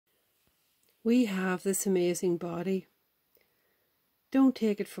We have this amazing body. Don't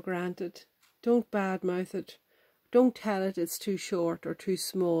take it for granted. Don't badmouth it. Don't tell it it's too short or too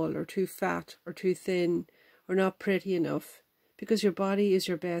small or too fat or too thin or not pretty enough, because your body is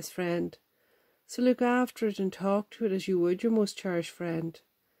your best friend. So look after it and talk to it as you would your most cherished friend.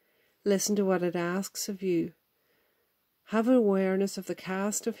 Listen to what it asks of you. Have awareness of the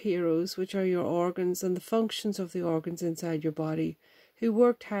cast of heroes, which are your organs, and the functions of the organs inside your body, who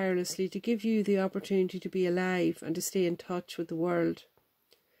work tirelessly to give you the opportunity to be alive and to stay in touch with the world.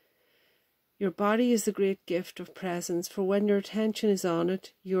 Your body is the great gift of presence, for when your attention is on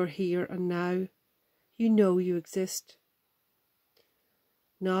it, you are here and now. You know you exist.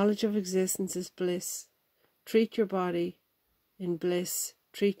 Knowledge of existence is bliss. Treat your body in bliss.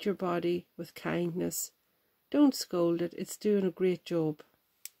 Treat your body with kindness. Don't scold it, it's doing a great job.